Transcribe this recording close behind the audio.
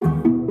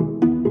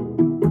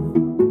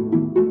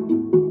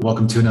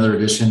Welcome to another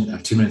edition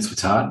of 2 Minutes with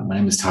Todd. My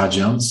name is Todd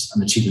Jones.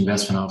 I'm the Chief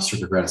Investment Officer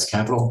for Gratis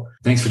Capital.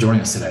 Thanks for joining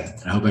us today.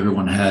 I hope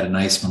everyone had a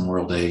nice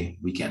Memorial Day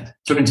weekend.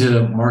 Turning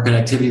to market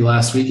activity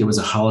last week, it was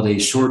a holiday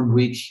shortened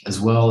week as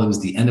well. It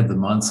was the end of the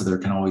month, so there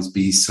can always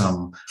be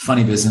some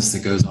funny business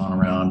that goes on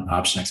around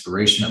option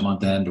expiration at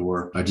month end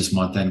or just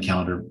month end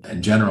calendar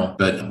in general.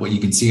 But what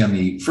you can see on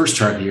the first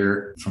chart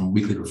here from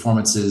weekly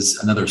performance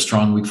is another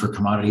strong week for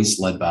commodities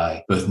led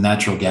by both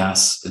natural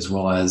gas as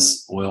well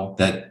as oil.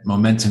 That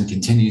momentum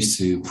continues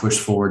to push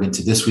forward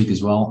into this week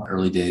as well.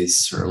 Early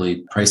days,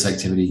 early price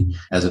activity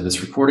as of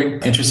this recording.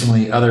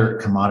 Interestingly, other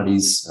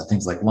commodities,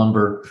 things like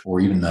lumber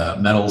or even the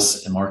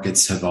metals and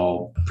markets have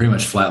all pretty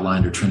much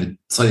flatlined or trended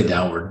slightly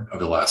downward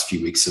over the last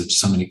few weeks. So just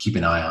something to keep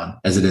an eye on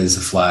as it is a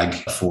flag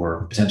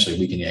for potentially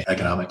weakening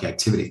economic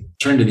activity.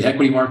 Turning to the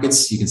equity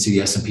markets, you can see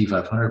the S&P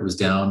 500 was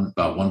down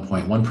about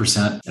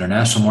 1.1%.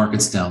 International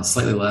markets down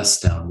slightly less,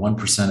 down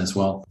 1% as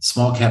well.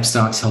 Small cap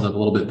stocks held up a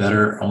little bit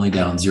better, only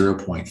down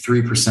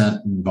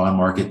 0.3%. And bond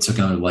market took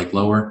another leg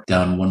lower,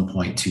 down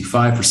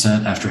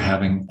 1.25% after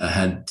having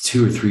had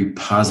 2 or 3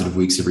 positive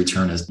weeks of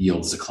return as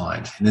yields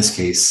declined. In this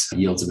case,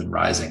 yields have been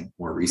rising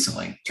more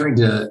recently. Turning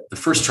to the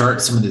first chart,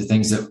 some of the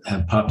things that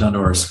have popped onto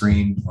our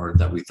screen or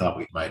that we thought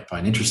we might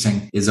find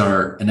interesting is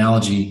our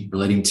analogy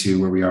relating to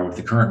where we are with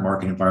the current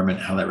market environment,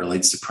 how that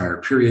relates to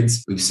prior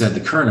periods. We've said the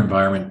current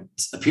environment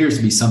appears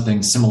to be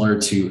something similar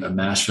to a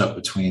mashup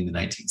between the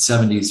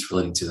 1970s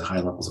relating to the high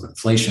levels of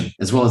inflation,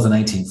 as well as the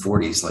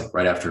 1940s, like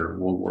right after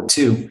World War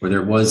II, where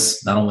there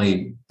was not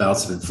only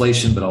bouts of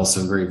inflation, but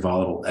also very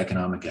volatile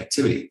economic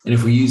activity. And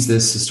if we use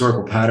this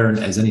historical pattern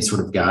as any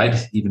sort of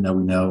guide, even though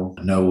we know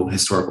no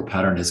historical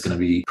pattern is going to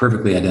be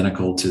perfectly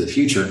identical to the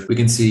future, we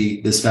can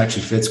see this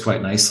actually fits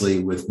quite nicely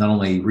with not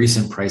only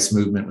recent price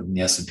movement within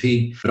the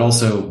S&P, but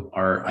also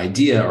our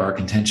idea or our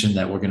contention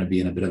that we're going to be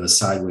in a bit of a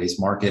sideways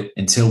market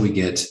until we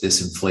get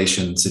this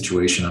inflation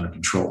situation under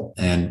control.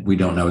 And we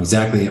don't know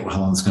exactly how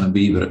long it's going to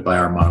be, but by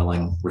our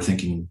modeling, we're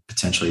thinking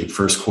potentially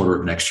first quarter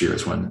of next year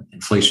is when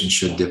inflation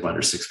should dip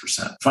under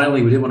 6%.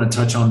 Finally, we did want to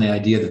touch on the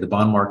idea that the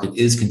bond market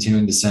is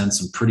continuing to send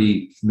some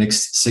pretty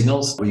mixed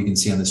signals. What you can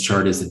see on this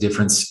chart is the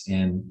difference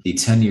in the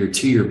 10-year,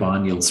 2-year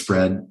bond yield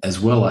spread, as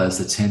well as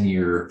the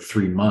 10-year,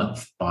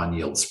 3-month bond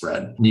yield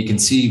spread. And you can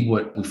see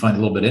what we find a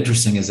little bit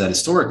interesting is that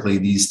historically,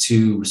 these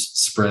two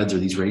spreads or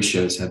these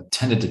ratios have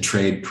tended to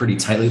trade pretty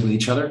tightly with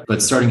each other.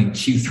 But starting in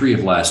Q3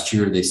 of last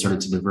year, they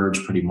started to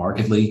diverge pretty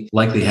markedly,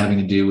 likely having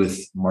to do with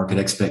market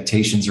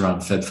expectations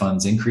around Fed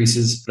funds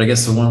increases. But I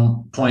guess the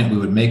one point we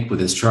would make with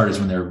this chart is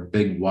when there are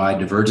big, wide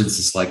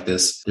divergences like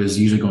this, there's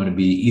usually going to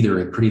be either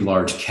a pretty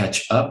large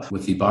catch up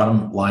with the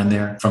bottom line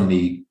there from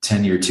the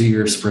 10-year,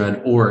 2-year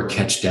spread, or a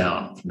catch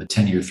down from the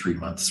 10-year,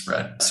 3-month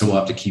spread. So we'll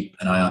have to keep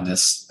an eye on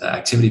this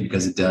activity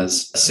because it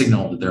does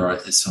signal that there are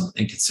some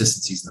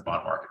inconsistencies in the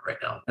bond market right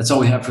now. That's all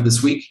we have for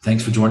this week.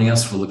 Thanks for joining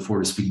us. We'll look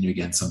forward to speaking to you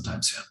again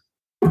sometime soon.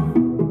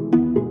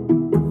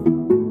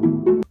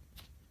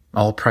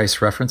 All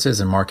price references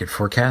and market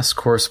forecasts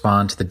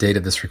correspond to the date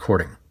of this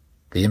recording.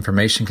 The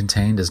information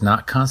contained does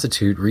not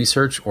constitute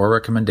research or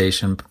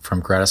recommendation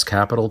from Gratis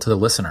Capital to the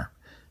listener.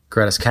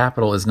 Gratis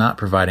Capital is not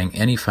providing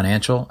any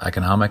financial,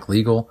 economic,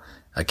 legal,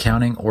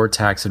 accounting, or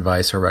tax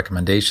advice or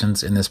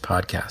recommendations in this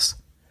podcast.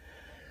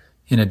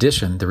 In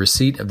addition, the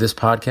receipt of this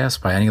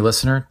podcast by any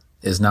listener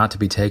is not to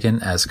be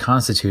taken as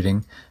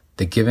constituting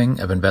the giving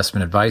of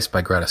investment advice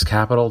by Gratis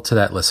Capital to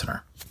that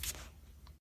listener.